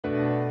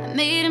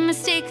Made a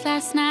mistake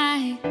last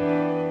night.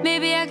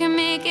 Maybe I can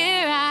make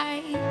it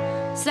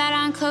right. Slide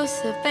on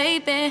closer,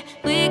 baby.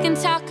 We can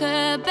talk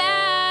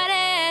about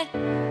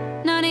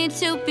it. No need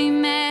to be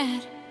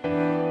mad.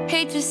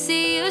 Hate to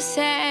see you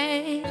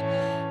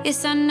sad.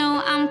 Yes, I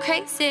know I'm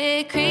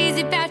crazy,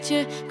 crazy about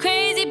you,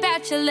 crazy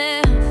about your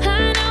love.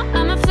 I know